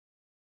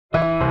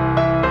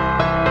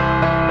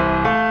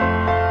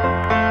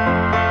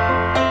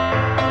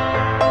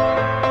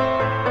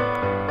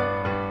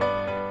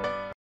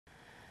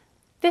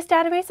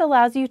database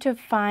allows you to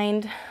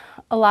find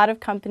a lot of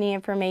company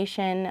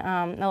information,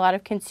 a lot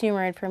of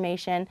consumer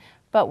information,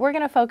 but we're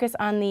going to focus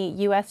on the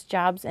U.S.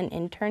 Jobs and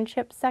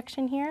Internships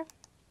section here.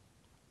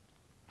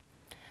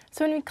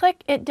 So when we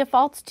click, it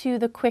defaults to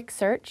the quick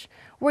search,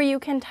 where you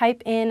can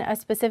type in a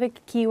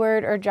specific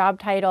keyword or job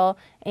title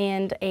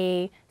and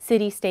a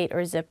city, state,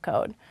 or zip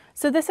code.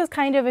 So this is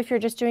kind of if you're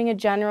just doing a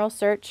general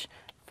search.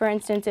 For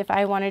instance, if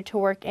I wanted to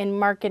work in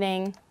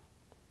marketing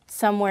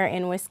somewhere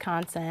in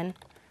Wisconsin,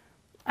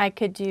 I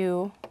could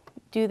do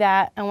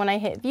that, and when I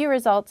hit view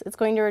results, it's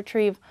going to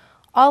retrieve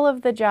all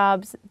of the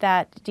jobs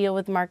that deal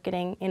with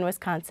marketing in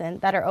Wisconsin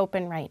that are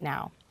open right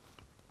now.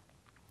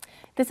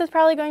 This is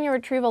probably going to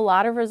retrieve a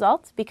lot of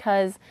results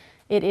because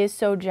it is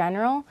so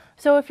general.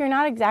 So if you're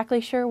not exactly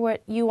sure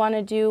what you want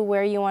to do,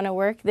 where you want to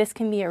work, this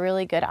can be a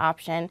really good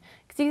option.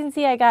 Because you can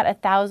see I got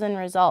 1,000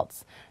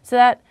 results. So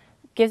that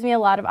gives me a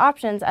lot of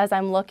options as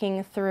I'm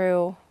looking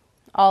through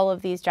all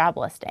of these job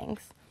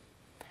listings.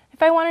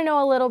 If I want to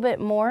know a little bit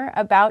more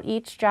about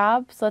each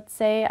job, so let's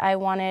say I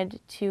wanted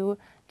to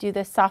do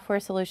this software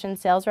solution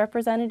sales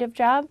representative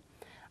job,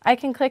 I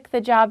can click the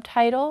job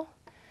title,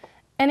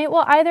 and it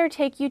will either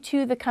take you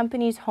to the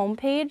company's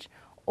homepage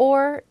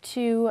or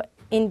to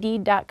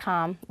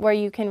Indeed.com, where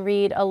you can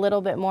read a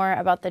little bit more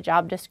about the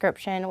job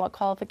description, what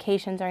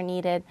qualifications are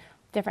needed,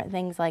 different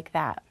things like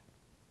that.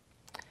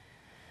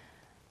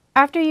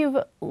 After you've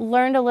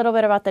learned a little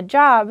bit about the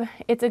job,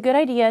 it's a good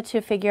idea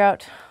to figure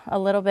out a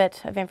little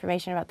bit of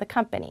information about the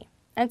company.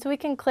 And so we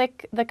can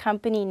click the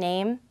company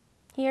name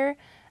here,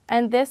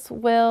 and this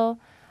will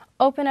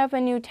open up a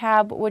new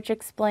tab which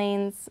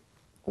explains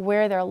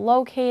where they're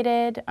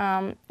located.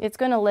 It's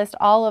going to list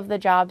all of the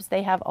jobs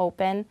they have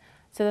open.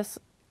 So this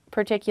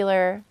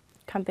particular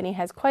company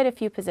has quite a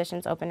few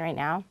positions open right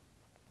now.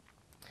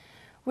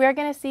 We are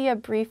going to see a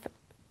brief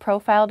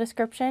profile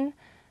description,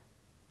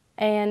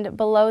 and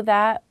below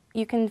that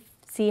you can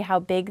see how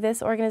big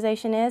this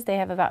organization is. They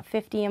have about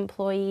 50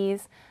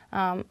 employees,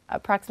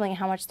 approximately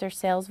how much their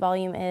sales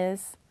volume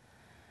is.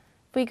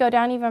 If we go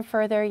down even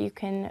further, you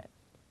can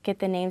get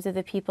the names of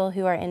the people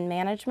who are in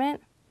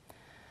management.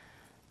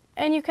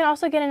 And you can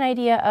also get an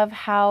idea of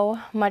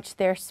how much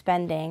they're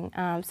spending.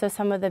 So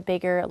some of the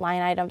bigger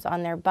line items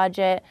on their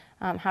budget,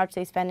 how much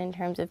they spend in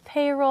terms of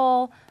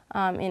payroll,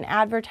 in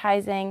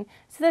advertising.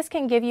 So this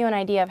can give you an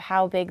idea of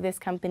how big this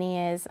company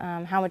is,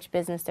 how much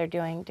business they're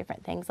doing,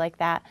 different things like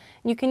that.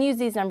 And you can use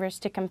these numbers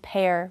to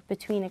compare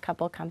between a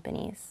couple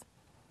companies.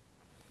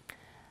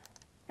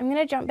 I'm going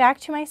to jump back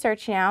to my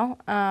search now,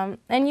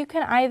 and you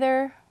can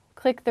either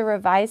click the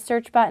revise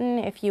search button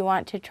if you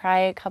want to try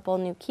a couple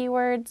new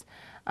keywords,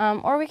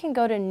 or we can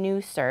go to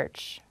new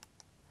search,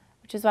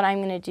 which is what I'm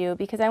going to do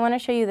because I want to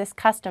show you this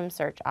custom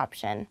search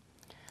option.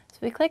 So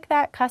we click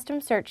that custom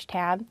search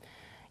tab.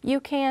 You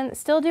can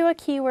still do a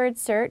keyword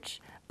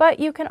search,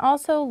 but you can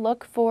also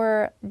look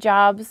for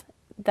jobs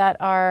that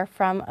are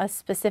from a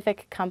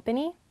specific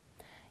company.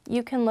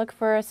 You can look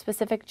for a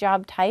specific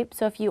job type,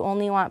 so if you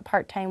only want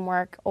part-time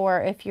work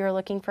or if you're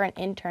looking for an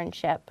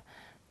internship.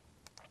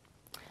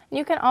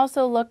 You can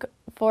also look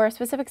for a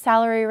specific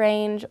salary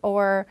range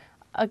or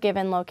a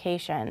given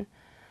location.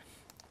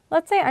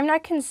 Let's say I'm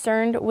not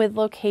concerned with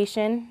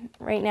location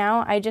right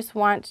now. I just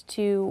want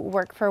to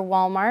work for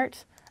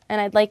Walmart and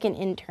I'd like an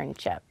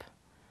internship.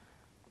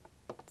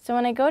 So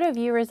when I go to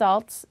view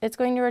results, it's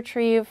going to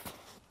retrieve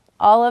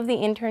all of the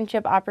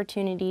internship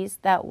opportunities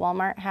that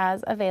Walmart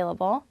has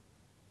available.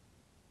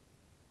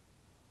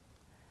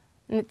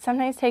 And it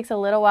sometimes takes a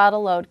little while to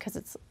load because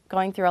it's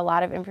going through a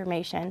lot of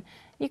information.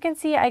 You can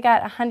see I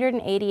got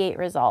 188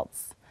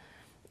 results.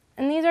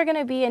 And these are going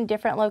to be in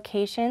different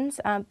locations.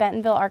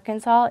 Bentonville,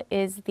 Arkansas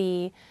is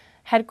the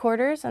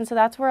headquarters, and so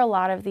that's where a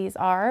lot of these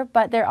are.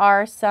 But there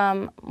are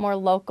some more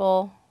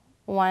local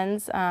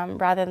ones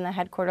rather than the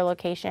headquarter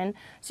location.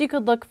 So you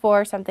could look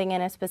for something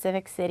in a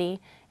specific city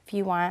if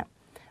you want.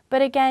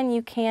 But again,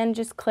 you can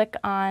just click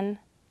on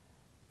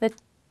the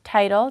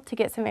title to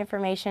get some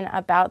information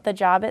about the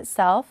job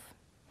itself.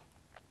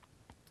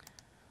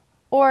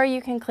 Or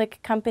you can click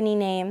company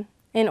name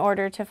in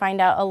order to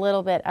find out a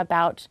little bit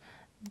about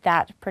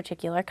that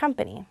particular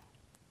company.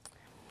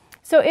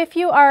 So if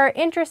you are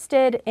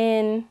interested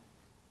in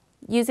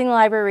using the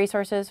library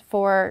resources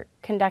for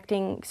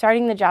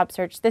starting the job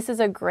search, this is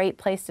a great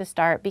place to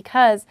start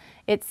because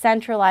it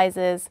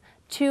centralizes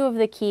two of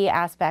the key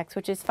aspects,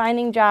 which is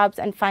finding jobs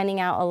and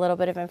finding out a little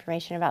bit of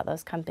information about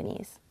those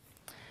companies.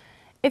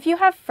 If you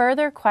have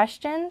further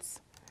questions,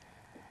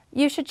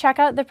 you should check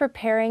out the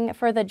Preparing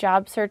for the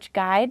Job Search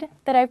guide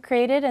that I've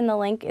created, and the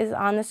link is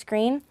on the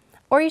screen.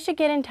 Or you should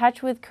get in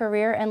touch with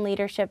Career and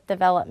Leadership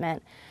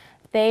Development.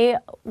 They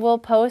will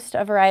post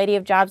a variety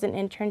of jobs and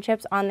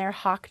internships on their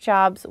Hawk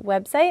Jobs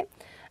website,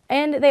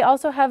 and they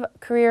also have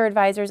career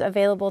advisors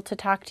available to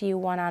talk to you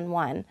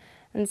one-on-one.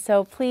 And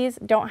so please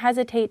don't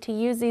hesitate to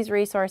use these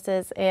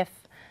resources if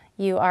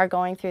you are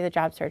going through the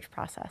job search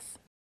process.